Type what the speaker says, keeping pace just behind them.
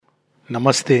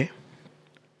Namaste.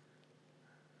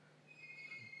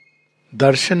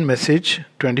 Darshan message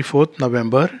 24th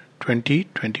November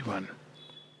 2021.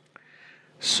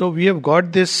 So we have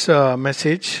got this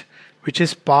message which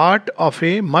is part of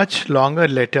a much longer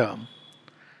letter.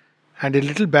 And a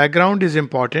little background is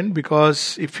important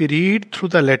because if we read through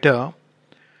the letter,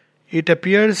 it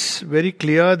appears very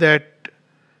clear that,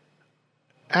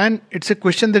 and it's a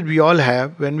question that we all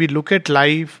have when we look at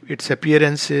life, its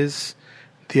appearances,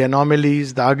 the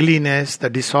anomalies, the ugliness, the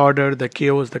disorder, the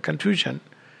chaos, the confusion,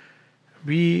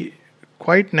 we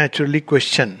quite naturally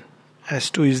question as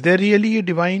to is there really a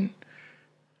divine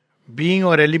being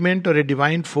or element or a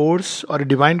divine force or a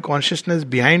divine consciousness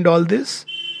behind all this?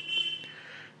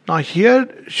 Now here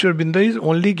Sri Aurobindo is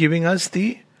only giving us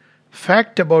the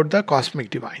fact about the cosmic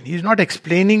divine. He is not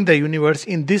explaining the universe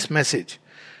in this message.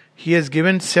 He has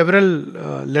given several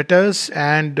letters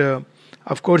and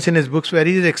of course in his books where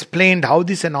he has explained how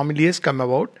this anomaly has come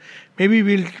about. Maybe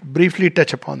we'll briefly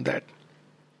touch upon that.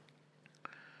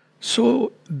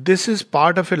 So this is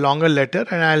part of a longer letter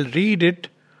and I'll read it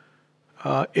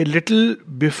a little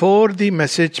before the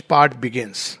message part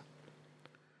begins.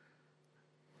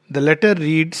 The letter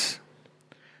reads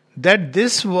that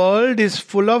this world is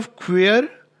full of queer,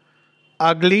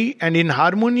 ugly and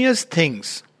inharmonious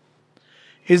things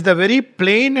is the very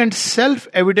plain and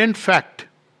self-evident fact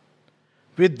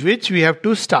with which we have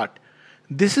to start.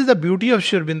 This is the beauty of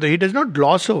Sri Aurobindo. He does not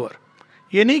gloss over.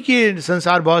 ये नहीं कि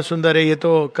संसार बहुत सुंदर है, ये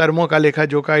तो कर्मों का लेखा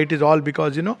जोखा, it is all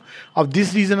because of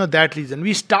this reason or that reason.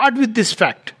 We start with this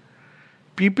fact.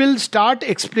 People start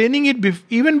explaining it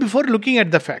even before looking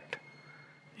at the fact.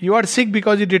 You are sick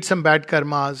because you did some bad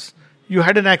karmas. You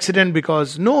had an accident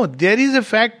because... No, there is a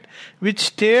fact which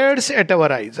stares at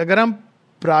our eyes. अगर हम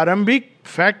प्रारंभिक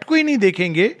fact को ही नहीं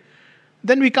देखेंगे,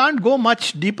 then we can't go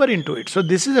much deeper into it. So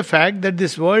this is a fact that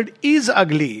this world is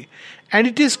ugly and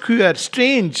it is queer,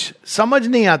 strange, समझ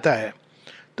नहीं आता है.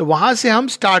 तो वहां से हम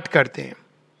start करते हैं.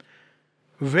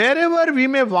 Wherever we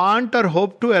may want or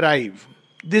hope to arrive,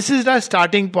 this is the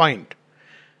starting point.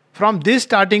 From this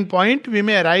starting point, we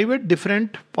may arrive at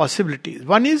different possibilities.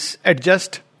 One is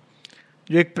adjust.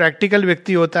 जो एक practical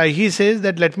व्यक्ति होता है, he says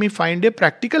that let me find a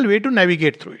practical way to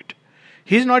navigate through it.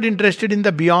 He is not interested in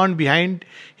the beyond, behind.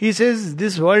 He says,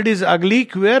 this world is ugly,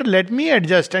 queer, let me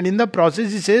adjust. And in the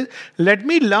process, he says, let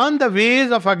me learn the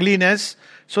ways of ugliness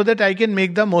so that I can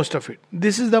make the most of it.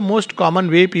 This is the most common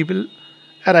way people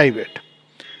arrive at.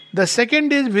 The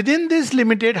second is, within this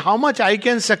limited, how much I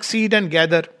can succeed and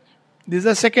gather. This is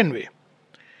the second way.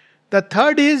 The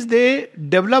third is, they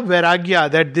develop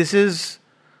vairagya, that this is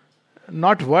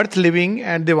not worth living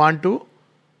and they want to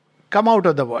come out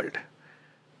of the world.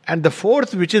 And the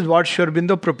fourth, which is what Sri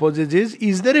Aurobindo proposes,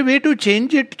 is there a way to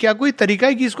change it? क्या कोई तरीका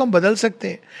है कि इसको हम बदल सकते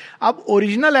हैं? अब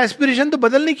ओरिजिनल एस्पिरेशन तो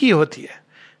बदलने की होती है,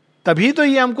 तभी तो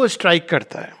ये हमको स्ट्राइक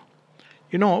करता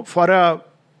है. For a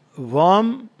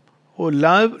worm who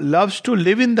loves to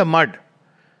live in the mud,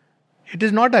 it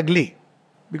is not ugly.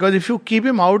 Because if you keep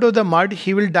him out of the mud,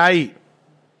 he will die.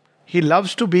 He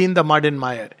loves to be in the mud and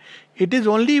mire. It is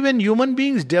only when human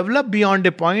beings develop beyond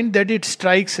a point that it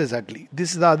strikes as ugly.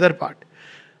 This is the other part.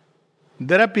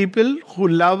 There are people who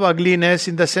love ugliness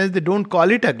in the sense they don't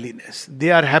call it ugliness. They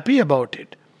are happy about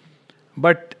it.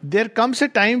 But there comes a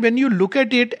time when you look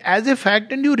at it as a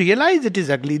fact and you realize it is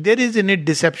ugly. There is in it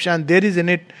deception, there is in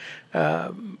it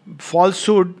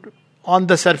falsehood on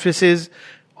the surfaces,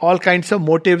 all kinds of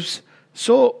motives.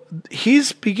 So he is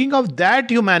speaking of that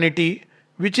humanity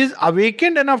which is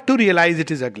awakened enough to realize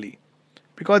it is ugly.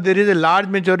 Because there is a large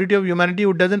majority of humanity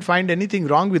who doesn't find anything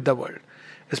wrong with the world.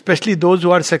 Especially those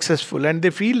who are successful, and they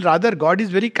feel rather God is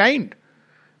very kind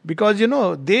because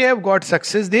they have got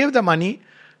success, they have the money,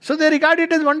 so they regard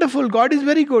it as wonderful. God is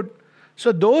very good.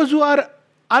 So those who are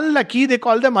unlucky, they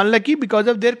call them unlucky because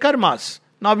of their karmas.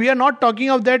 Now we are not talking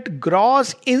of that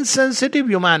gross insensitive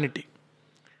humanity,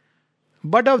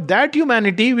 but of that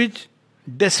humanity which,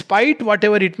 despite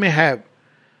whatever it may have,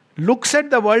 looks at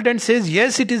the world and says,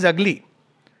 yes, it is ugly.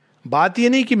 बात ये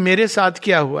नहीं कि मेरे साथ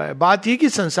क्या हुआ है, बात ये कि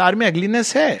संसार में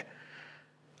अगलीनेस है.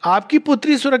 आपकी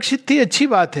पुत्री सुरक्षित थी, अच्छी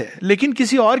बात है, लेकिन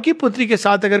किसी और की पुत्री के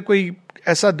साथ अगर कोई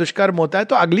ऐसा दुष्कर्म होता है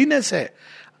तो अगलीनेस है.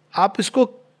 आप इसको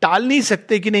टाल नहीं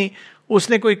सकते कि नहीं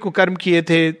उसने कोई कुकर्म किए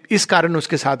थे इस कारण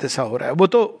उसके साथ ऐसा हो रहा है. वो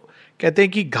तो कहते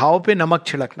हैं कि घाव पे नमक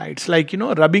छिड़कना. It's like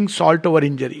rubbing salt over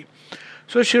injury.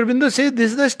 So Shri Aurobindo says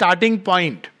this is the starting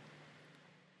point.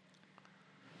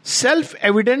 Self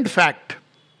evident fact.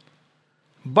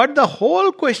 But the whole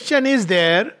question is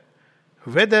there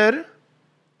whether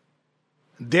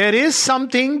there is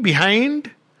something behind,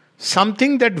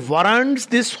 something that warrants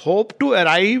this hope to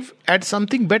arrive at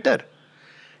something better.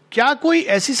 क्या कोई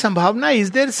ऐसी संभावना, is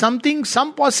there something,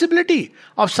 some possibility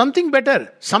of something better,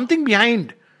 something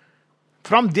behind?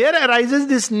 From there arises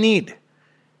this need.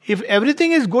 If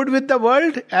everything is good with the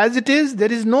world as it is,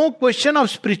 there is no question of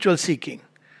spiritual seeking.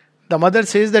 The mother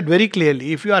says that very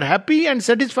clearly. If you are happy and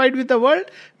satisfied with the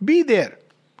world, be there.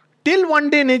 Till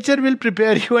one day nature will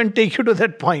prepare you and take you to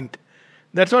that point.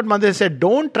 That's what mother said.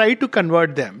 Don't try to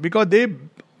convert them because they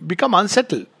become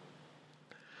unsettled.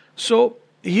 So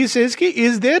he says,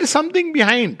 is there something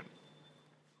behind?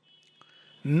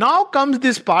 Now comes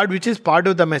this part which is part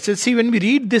of the message. See, when we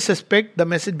read this aspect, the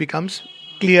message becomes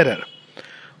clearer.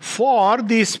 For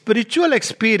the spiritual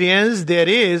experience there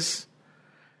is,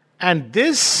 and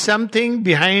this something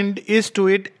behind is to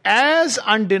it as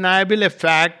undeniable a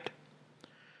fact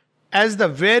as the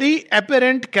very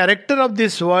apparent character of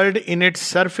this world in its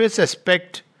surface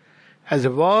aspect, as a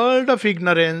world of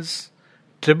ignorance,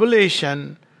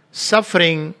 tribulation,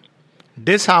 suffering,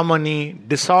 disharmony,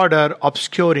 disorder,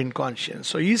 obscure in conscience.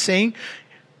 So he is saying,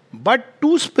 but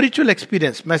to spiritual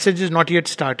experience, message is not yet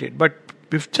started, but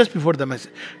just before the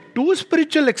message, to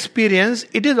spiritual experience,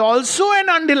 it is also an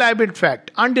undeniable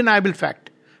fact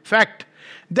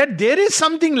that there is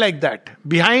something like that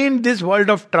behind this world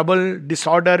of trouble,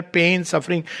 disorder, pain,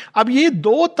 suffering. अब ये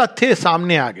दो तथ्य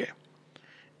सामने आ गए.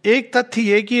 एक तथ्य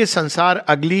ये कि ये संसार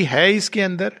अगली है इसके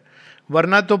अंदर,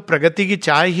 वरना तो प्रगति की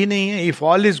चाह ही नहीं है. If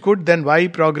all is good, then why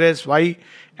progress, why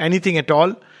anything at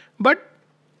all? But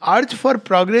urge for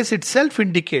progress itself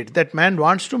indicates that man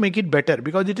wants to make it better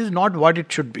because it is not what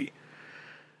it should be.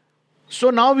 So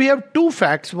now we have two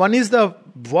facts. One is the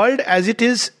world as it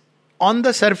is on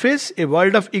the surface, a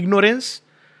world of ignorance.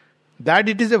 That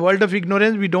it is a world of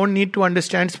ignorance, we don't need to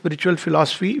understand spiritual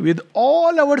philosophy. With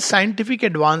all our scientific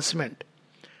advancement,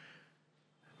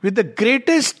 with the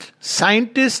greatest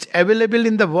scientists available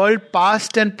in the world,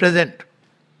 past and present,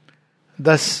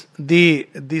 thus,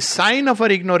 the sign of our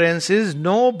ignorance is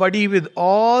nobody with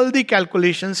all the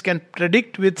calculations can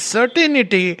predict with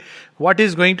certainty what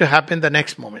is going to happen the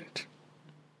next moment.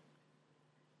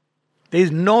 There is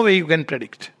no way you can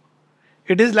predict.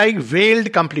 It is like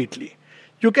veiled completely.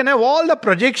 You can have all the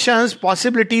projections,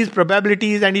 possibilities,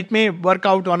 probabilities, and it may work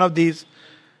out one of these.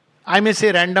 I may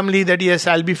say randomly that yes,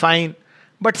 I'll be fine.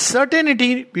 But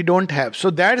certainty we don't have. So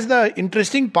that's the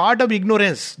interesting part of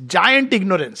ignorance, giant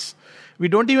ignorance. We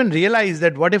don't even realize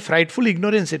that what a frightful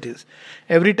ignorance it is.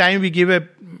 Every time we give a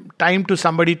time to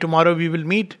somebody, tomorrow we will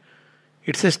meet.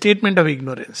 It's a statement of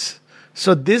ignorance.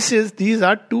 So these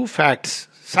are two facts,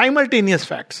 simultaneous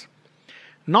facts.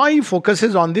 Now he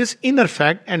focuses on this inner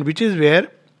fact, and which is where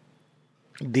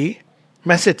the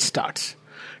message starts.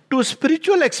 To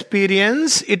spiritual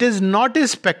experience, it is not a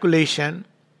speculation,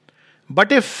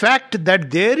 but a fact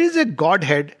that there is a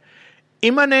Godhead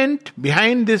immanent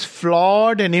behind this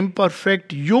flawed and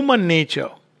imperfect human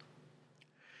nature,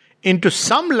 into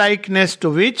some likeness to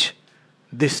which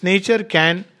this nature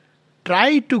can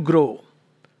try to grow.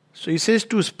 So he says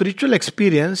to spiritual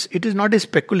experience, it is not a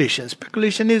speculation.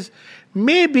 Speculation is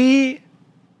maybe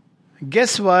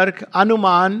guesswork,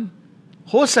 अनुमान,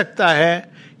 हो सकता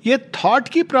है. ये thought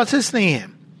की process नहीं है,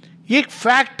 ये एक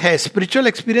फैक्ट है. स्पिरिचुअल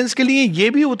एक्सपीरियंस के लिए ये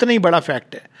भी उतना ही बड़ा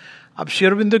फैक्ट है. अब श्री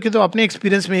अरविंदो की तो अपने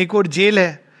एक्सपीरियंस में एक और जेल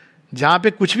है जहां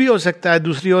पे कुछ भी हो सकता है,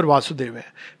 दूसरी ओर वासुदेव है.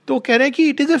 तो कह रहे हैं कि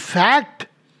it is a fact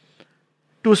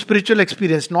to spiritual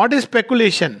experience, not a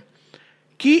speculation,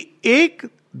 कि एक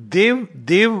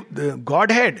देव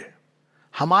गॉड हेड,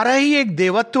 हमारा ही एक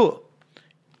देवत्व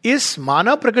इस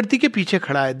मानव प्रकृति के पीछे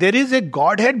खड़ा है. There is a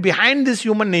god head behind this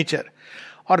human nature.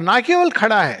 और ना केवल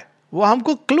खड़ा है, वो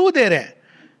हमको क्लू दे रहे हैं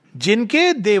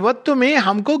जिनके देवत्व में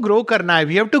हमको ग्रो करना है.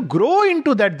 We have to grow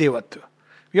into that देवत्व,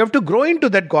 we have to grow into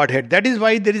that God head. That is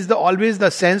why there is always the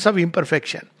sense of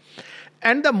imperfection.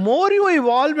 And the more you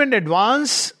evolve and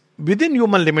advance with in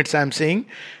human limits, I am saying,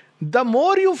 the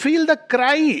more you feel the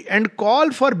cry and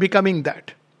call for becoming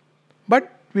that. But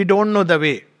we don't know the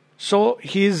way. So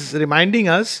he is reminding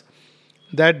us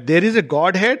that there is a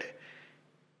Godhead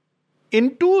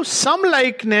into some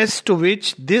likeness to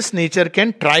which this nature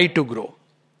can try to grow.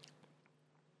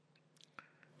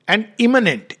 And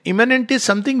immanent. Immanent is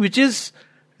something which is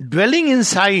dwelling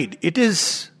inside. It is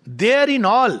there in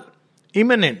all.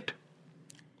 Immanent.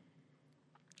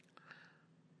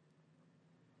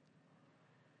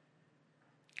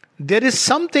 There is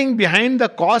something behind the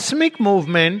cosmic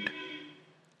movement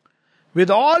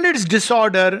with all its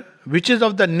disorder, which is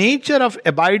of the nature of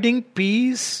abiding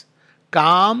peace,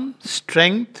 calm,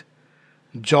 strength,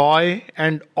 joy,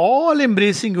 and all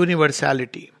embracing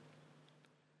universality.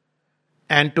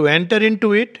 And to enter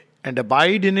into it and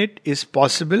abide in it is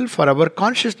possible for our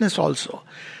consciousness also.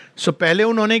 सो पहले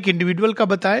उन्होंने एक individual का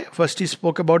बताया. First he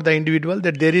spoke about the individual,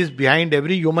 that there is behind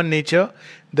every human nature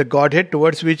the God head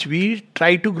towards which we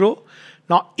try to grow.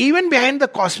 Now even behind the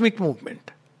cosmic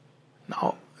movement,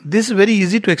 now this is very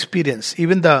easy to experience,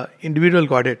 even the individual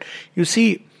Godhead. You see,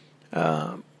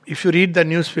 if you read the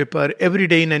newspaper every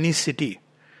day in any city,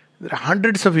 there are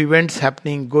hundreds of events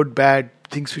happening, good, bad,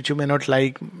 things which you may not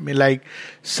like, may like.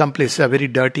 Some places are very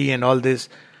dirty and all this.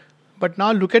 But now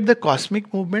look at the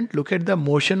cosmic movement, look at the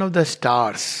motion of the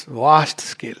stars, vast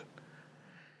scale.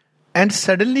 And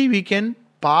suddenly we can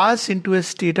pass into a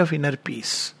state of inner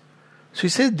peace. So he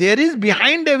says there is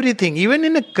behind everything,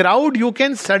 even in a crowd you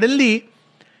can suddenly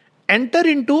enter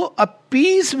into a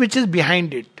peace which is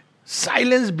behind it.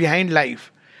 Silence behind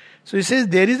life. So he says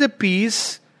there is a peace,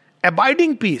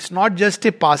 abiding peace, not just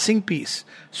a passing peace.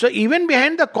 So even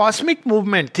behind the cosmic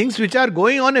movement, things which are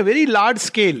going on a very large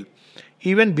scale,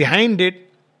 even behind it,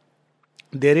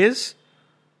 there is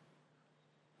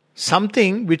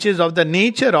something which is of the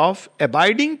nature of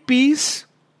abiding peace,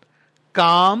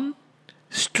 calm,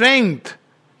 strength,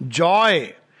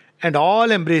 joy, and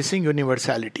all embracing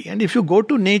universality. And if you go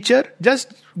to nature,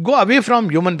 just go away from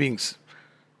human beings.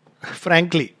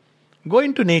 Frankly, go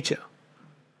into nature.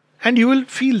 And you will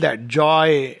feel that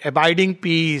joy, abiding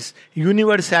peace,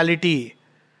 universality.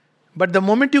 But the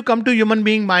moment you come to human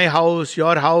being, my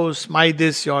house, my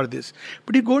this, your this.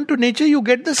 But you go into nature, you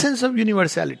get the sense of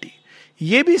universality.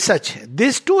 Ye bhi sach hai.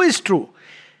 This too is true.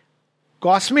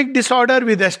 Cosmic disorder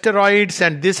with asteroids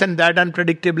and this and that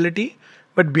unpredictability.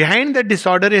 But behind that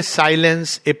disorder is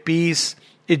silence, a peace,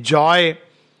 a joy.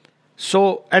 So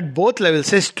at both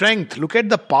levels, a strength. Look at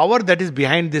the power that is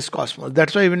behind this cosmos.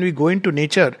 That's why when we go into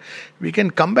nature, we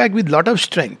can come back with lot of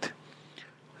strength.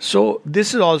 So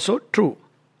this is also true.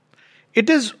 It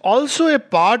is also a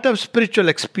part of spiritual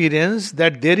experience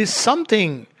that there is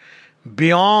something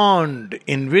beyond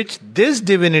in which this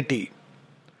divinity,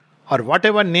 or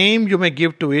whatever name you may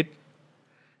give to it,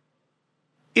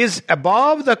 is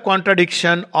above the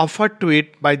contradiction offered to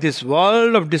it by this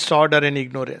world of disorder and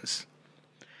ignorance.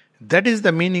 That is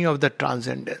the meaning of the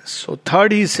transcendence. So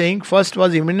third he is saying, first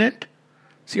was immanent.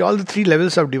 See, all the three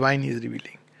levels of divine he is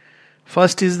revealing.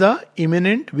 First is the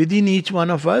immanent. Within each one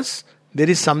of us, there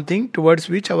is something towards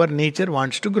which our nature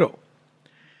wants to grow.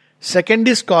 Second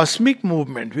is cosmic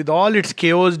movement with all its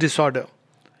chaos, disorder.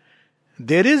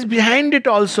 There is behind it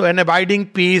also an abiding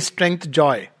peace, strength,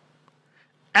 joy.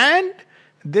 And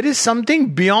there is something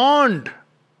beyond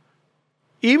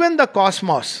even the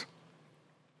cosmos,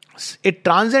 a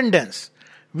transcendence,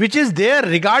 which is there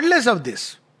regardless of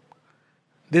this.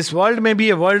 This world may be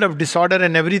a world of disorder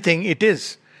and everything, it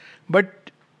is. But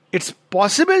it's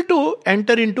possible to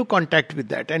enter into contact with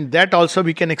that, and that also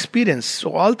we can experience.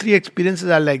 So all three experiences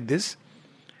are like this.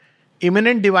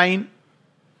 Immanent divine,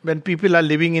 when people are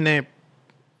living in a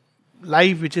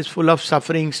life which is full of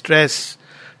suffering, stress.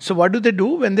 So what do?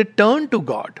 When they turn to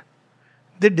God,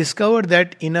 they discover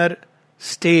that inner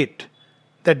state,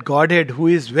 that Godhead who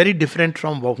is very different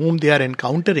from whom they are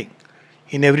encountering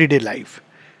in everyday life.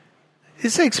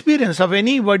 It's the experience of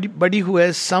anybody who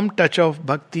has some touch of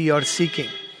bhakti or seeking.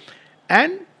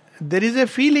 And there is a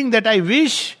feeling that I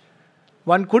wish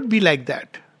one could be like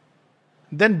that.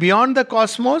 Then beyond the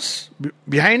cosmos,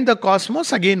 behind the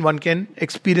cosmos, again one can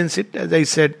experience it, as I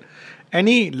said,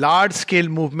 any large scale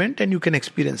movement and you can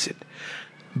experience it.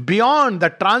 Beyond the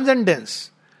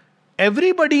transcendence,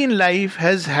 everybody in life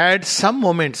has had some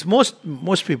moments,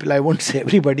 most people, I won't say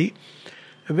everybody,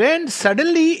 when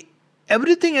suddenly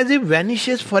everything as if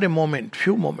vanishes for a moment,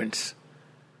 few moments.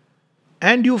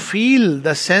 And you feel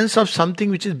the sense of something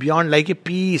which is beyond, like a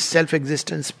peace,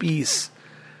 self-existence peace.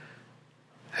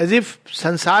 As if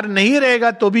संसार नहीं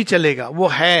रहेगा तो भी चलेगा, वो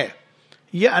है.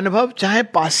 ये अनुभव चाहे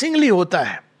पासिंगली होता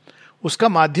है, उसका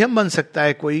माध्यम बन सकता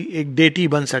है, कोई एक डेटी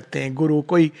बन सकते हैं, गुरु,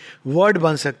 कोई वर्ड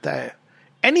बन सकता है.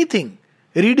 Anything.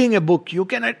 Reading a book, you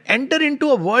can enter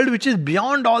into a world which is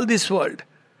beyond all this world.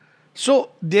 So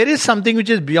there is something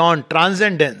which is beyond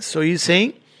transcendence. So he is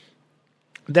saying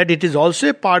that it is also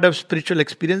a part of spiritual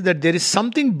experience, that there is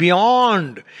something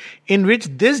beyond in which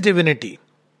this divinity,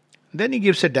 then he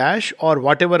gives a dash or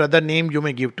whatever other name you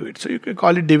may give to it. So you can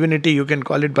call it divinity, you can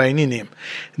call it by any name.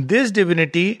 This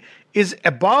divinity is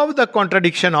above the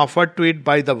contradiction offered to it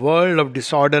by the world of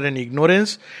disorder and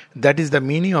ignorance. That is the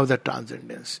meaning of the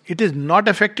transcendence. It is not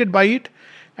affected by it,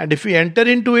 and if we enter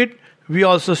into it, we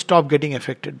also stop getting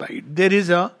affected by it. There is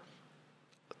a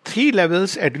 3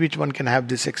 levels at which one can have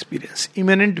this experience.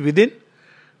 Immanent within,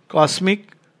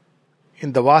 cosmic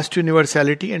in the vast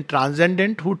universality, and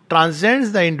transcendent who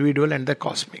transcends the individual and the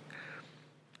cosmic.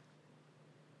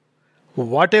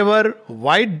 Whatever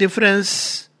wide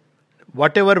difference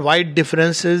whatever wide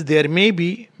differences there may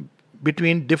be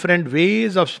between different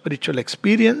ways of spiritual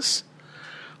experience,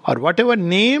 or whatever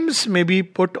names may be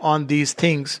put on these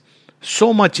things,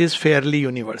 so much is fairly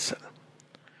universal.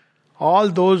 All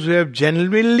those who have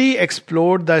genuinely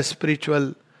explored the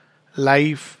spiritual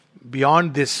life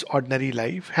beyond this ordinary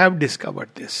life have discovered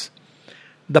this.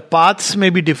 The paths may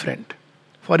be different.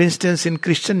 For instance, in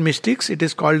Christian mystics, it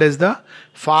is called as the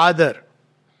Father,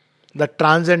 the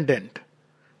Transcendent,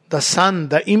 the Son,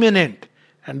 the Immanent,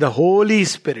 and the Holy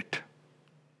Spirit.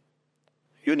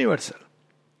 Universal.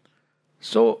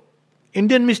 So,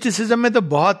 Indian mysticism में तो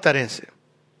बहुत तरह से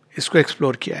इसको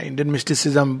explore किया है. Indian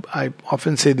mysticism, I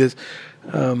often से this,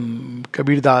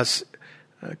 Kabir Das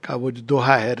का वो जो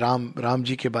दोहा है, राम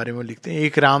जी के बारे में लिखते हैं,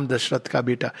 एक राम दशरथ का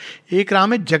बेटा. एक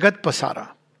राम है जगत पसारा.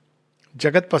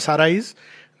 जगत पसारा is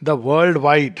the world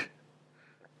wide,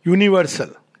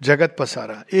 universal जगत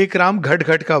पसारा. एक राम घट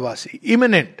घट का वासी,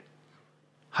 इमिनेंट,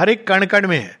 हर एक कण कण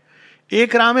में है.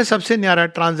 एक राम है सबसे न्यारा,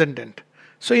 transcendent.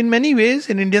 So in many ways,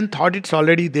 in Indian thought, it's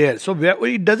already there. So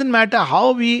it doesn't matter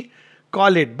how we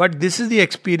call it, but this is the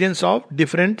experience of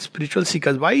different spiritual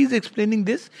seekers. Why is he explaining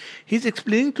this? He's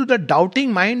explaining to the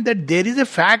doubting mind that there is a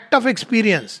fact of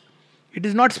experience. It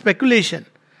is not speculation.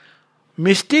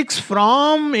 Mystics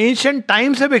from ancient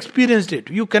times have experienced it.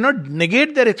 You cannot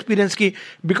negate their experience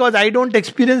because I don't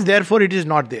experience, therefore it is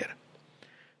not there.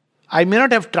 I may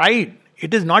not have tried.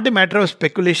 It is not a matter of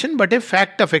speculation, but a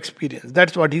fact of experience.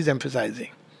 That's what he's emphasizing.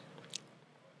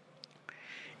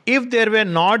 If there were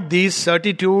not these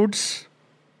certitudes,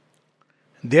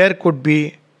 there could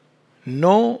be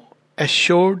no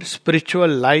assured spiritual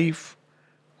life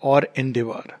or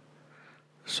endeavor.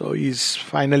 So he's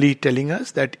finally telling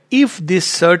us that if this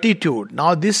certitude,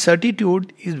 now this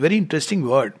certitude is very interesting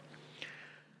word.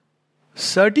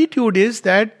 Certitude is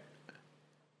that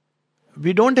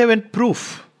we don't have any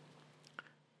proof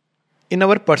in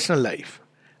our personal life.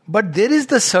 But there is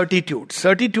the certitude.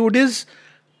 Certitude is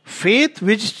faith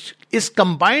which is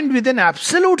combined with an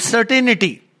absolute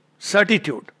certainty.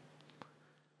 Certitude.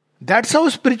 That's how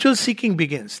spiritual seeking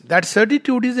begins. That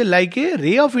certitude is like a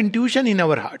ray of intuition in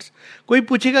our hearts. कोई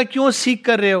पूछेगा क्यों सीख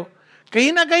कर रहे हो?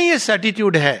 कहीं ना कहीं ये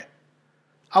certitude है.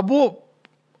 अब वो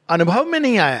अनुभव में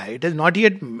नहीं आया है. It has not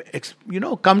yet,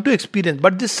 come to experience.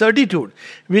 But this certitude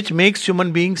which makes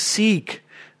human beings seek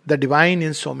the divine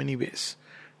in so many ways.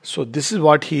 So this is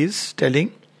what he is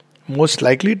telling, most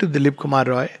likely to Dilip Kumar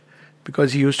Roy,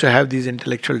 because he used to have these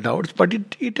intellectual doubts. But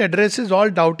it addresses all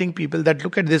doubting people that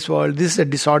look at this world, this is a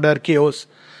disorder, chaos.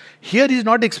 Here he is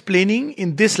not explaining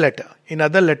in this letter. In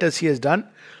other letters he has done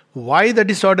why the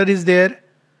disorder is there,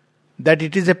 that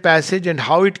it is a passage and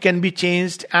how it can be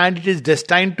changed and it is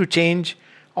destined to change.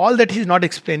 All that he is not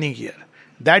explaining here.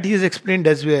 That he has explained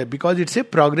as well, because it's a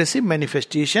progressive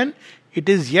manifestation. It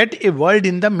is yet a world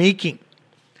in the making.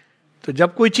 तो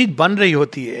जब कोई चीज बन रही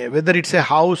होती है, whether it's a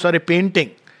house or a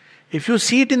painting, if you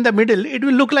see it in the middle, it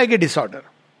will look like a disorder.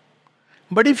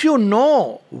 But if you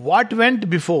know what went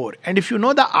before, and if you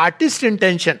know the artist's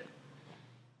intention,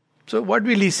 so what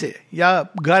will he say? या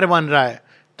घर बन रहा है.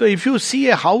 So if you see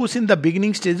a house in the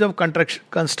beginning stage of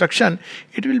construction,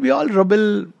 it will be all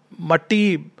rubble,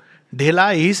 मट्टी,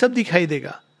 ढेला, यही सब दिखाई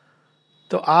देगा.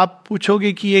 तो आप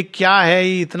पूछोगे कि ये क्या है,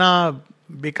 ये इतना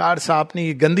बेकार सा आपने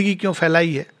ये गंदगी क्यों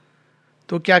फैलाई है?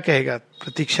 तो क्या कहेगा?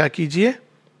 प्रतीक्षा कीजिए,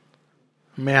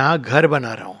 मैं यहां घर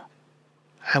बना रहा हूं.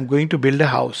 I am going to build a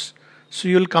house. So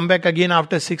you will come back again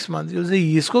after 6 months. You say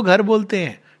इसको घर बोलते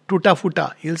हैं, टूटा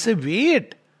फूटा. यू से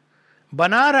वेट,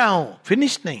 बना रहा हूं,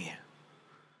 फिनिश नहीं है.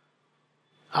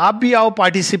 आप भी आओ,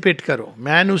 पार्टिसिपेट करो.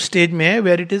 मैन उस स्टेज में है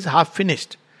where it is half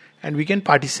finished and we can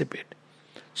participate.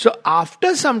 So after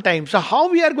some time, so how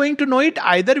we are going to know it?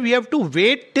 Either we have to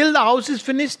wait till the house is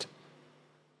finished.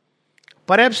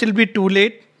 Perhaps it'll be too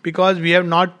late because we have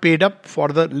not paid up for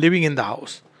the living in the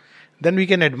house. Then we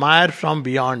can admire from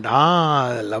beyond.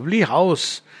 Lovely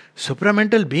house.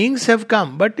 Supramental beings have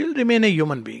come, but you'll remain a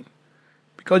human being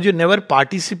because you never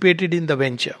participated in the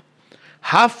venture.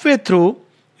 Halfway through,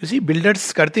 you see,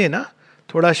 builders करते हैं ना,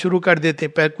 थोड़ा शुरू कर देते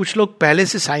हैं. कुछ लोग पहले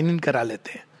से साइन इन करा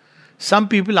लेते हैं. Some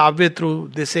people halfway through,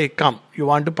 they say, come, you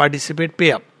want to participate,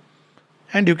 pay up.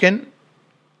 And you can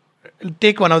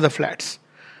take one of the flats.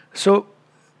 So,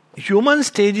 human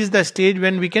stage is the stage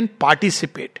when we can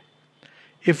participate.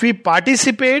 If we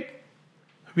participate,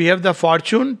 we have the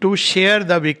fortune to share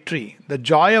the victory, the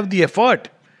joy of the effort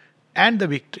and the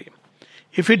victory.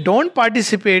 If we don't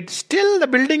participate, still the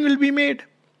building will be made.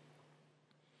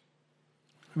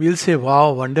 We'll say,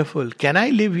 wow, wonderful. Can I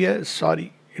live here? Sorry,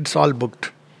 it's all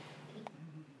booked.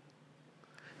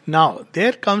 Now,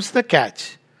 there comes the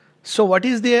catch. So, what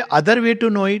is the other way to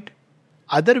know it?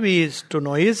 Other ways to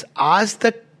know is ask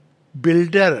the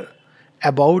builder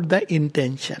about the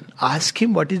intention. Ask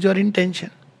him, what is your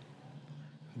intention?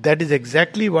 That is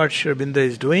exactly what Sri Aurobindo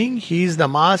is doing. He is the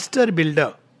master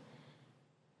builder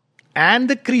and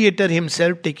the creator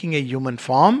himself taking a human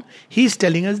form. He is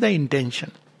telling us the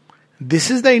intention. This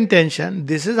is the intention.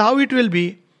 This is how it will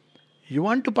be. You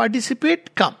want to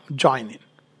participate? Come, join in.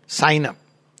 Sign up.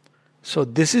 So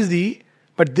this is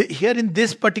here in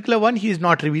this particular one, he is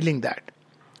not revealing that.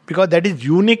 Because that is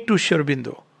unique to Sri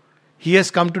Aurobindo. He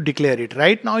has come to declare it.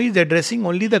 Right now he is addressing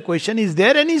only the question, is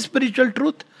there any spiritual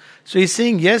truth? So he is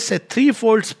saying, yes, a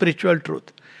threefold spiritual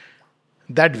truth.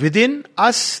 That within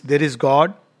us there is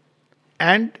God,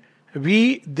 and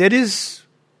there is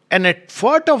an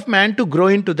effort of man to grow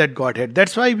into that Godhead.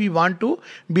 That's why we want to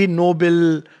be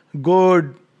noble,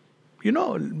 good.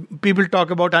 People talk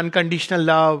about unconditional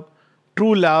love,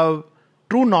 true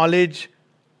knowledge,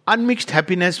 unmixed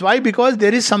happiness. Why? Because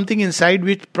there is something inside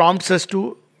which prompts us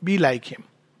to be like Him.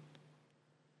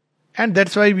 And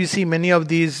that's why we see many of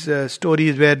these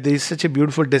stories where there is such a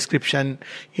beautiful description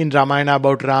in Ramayana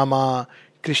about Rama,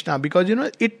 Krishna, because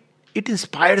it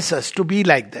inspires us to be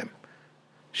like them.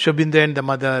 Sri Aurobindo and the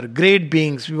mother, great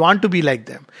beings, we want to be like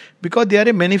them because they are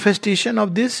a manifestation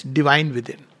of this divine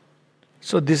within.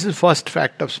 So this is first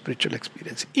fact of spiritual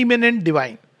experience, immanent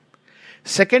divine.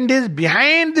 Second is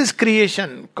behind this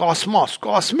creation, cosmos,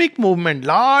 cosmic movement,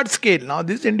 large scale. Now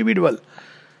this individual,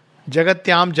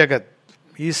 Jagatyam Jagat,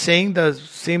 he is saying the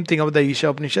same thing of the Isha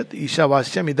Upanishad, Isha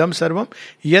Vasyam Idam Sarvam,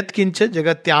 Yat Kincha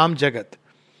Jagatyam Jagat.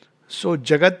 So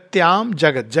Jagatyam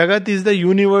Jagat, Jagat is the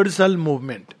universal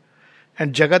movement,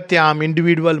 and Jagatyam,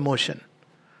 individual motion.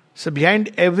 So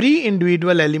behind every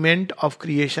individual element of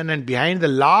creation and behind the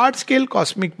large scale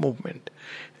cosmic movement,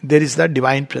 there is the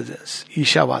divine presence,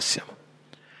 Isha Vasyam.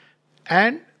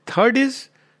 And third is,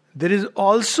 there is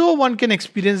also one can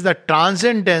experience the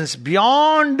transcendence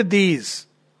beyond these.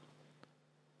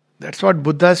 That's what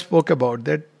Buddha spoke about,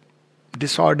 that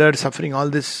disorder, suffering, all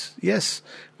this. Yes,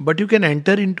 but you can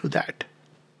enter into that,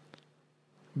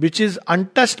 which is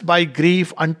untouched by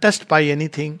grief, untouched by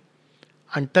anything,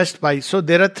 untouched by. So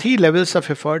there are three levels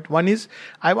of effort. One is,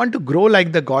 I want to grow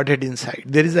like the Godhead inside.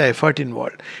 There is the effort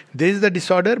involved. There is the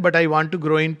disorder, but I want to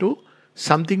grow into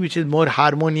something which is more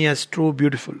harmonious, true,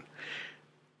 beautiful.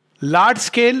 Large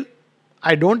scale,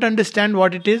 I don't understand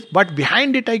what it is, but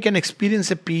behind it I can experience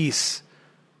a peace,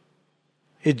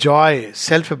 a joy,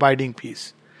 self-abiding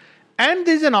peace. And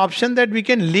there is an option that we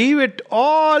can leave it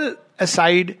all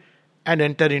aside and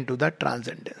enter into the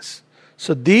transcendence.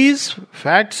 So these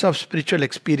facts of spiritual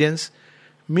experience,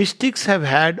 mystics have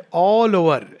had all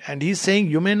over. And he's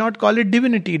saying, you may not call it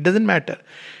divinity, it doesn't matter.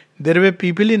 There were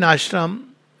people in ashram,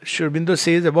 Sri Aurobindo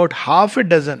says about half a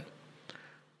dozen,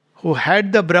 who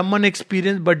had the Brahman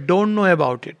experience but don't know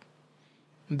about it.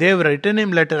 They have written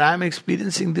him letter, I am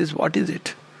experiencing this, what is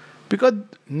it? Because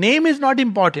name is not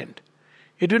important.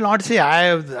 It will not say, I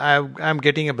am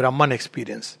getting a Brahman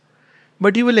experience.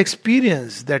 But you will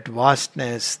experience that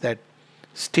vastness, that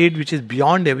state which is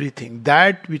beyond everything,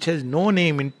 that which has no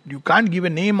name. You can't give a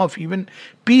name of even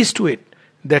peace to it,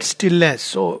 that stillness.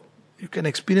 So you can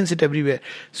experience it everywhere.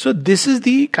 So this is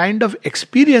the kind of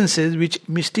experiences which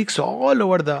mystics all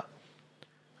over the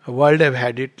world have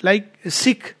had it. Like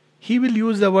Sikh, he will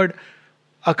use the word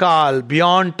Akal,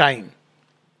 beyond time.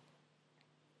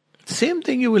 Same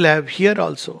thing you will have here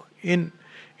also in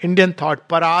Indian thought,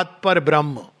 Parat Par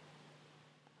Brahma.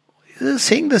 He is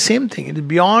saying the same thing. It is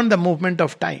beyond the movement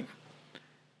of time.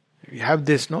 We have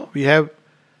this, no? We have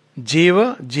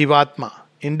Jiva, Jivatma,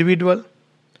 individual.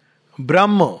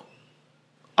 Brahma,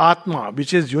 Atma,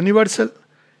 which is universal.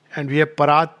 And we have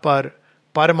Parat Par,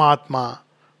 Paramatma,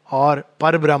 or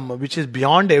Par Brahma, which is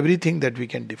beyond everything that we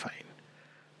can define.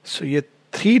 So here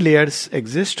three layers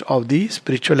exist of the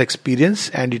spiritual experience,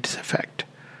 and it is a fact.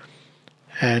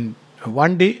 And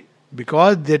one day,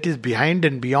 because that is behind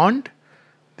and beyond,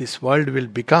 this world will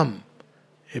become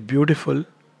a beautiful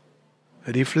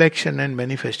reflection and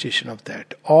manifestation of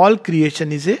that. All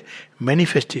creation is a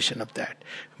manifestation of that.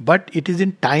 But it is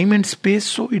in time and space,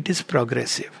 so it is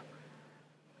progressive.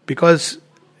 Because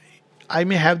I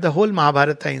may have the whole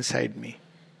Mahabharata inside me,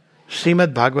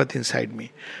 Srimad Bhagavat inside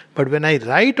me. But when I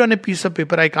write on a piece of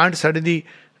paper, I can't suddenly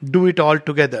do it all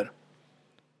together.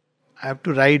 I have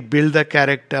to write, build the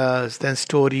characters, then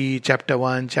story, chapter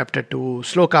 1, chapter 2,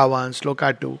 sloka 1,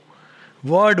 sloka 2,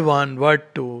 word 1, word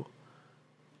 2,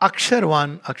 akshar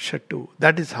 1, akshar 2.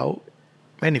 That is how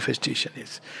manifestation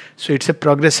is. So it's a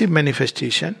progressive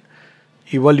manifestation,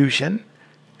 evolution,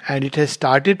 and it has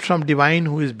started from divine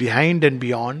who is behind and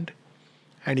beyond,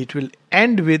 and it will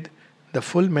end with the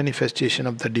full manifestation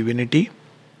of the divinity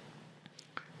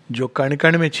जो कण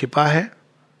कण में छिपा है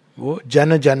वो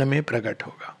जन जन में प्रकट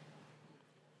होगा।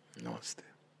 नमस्ते।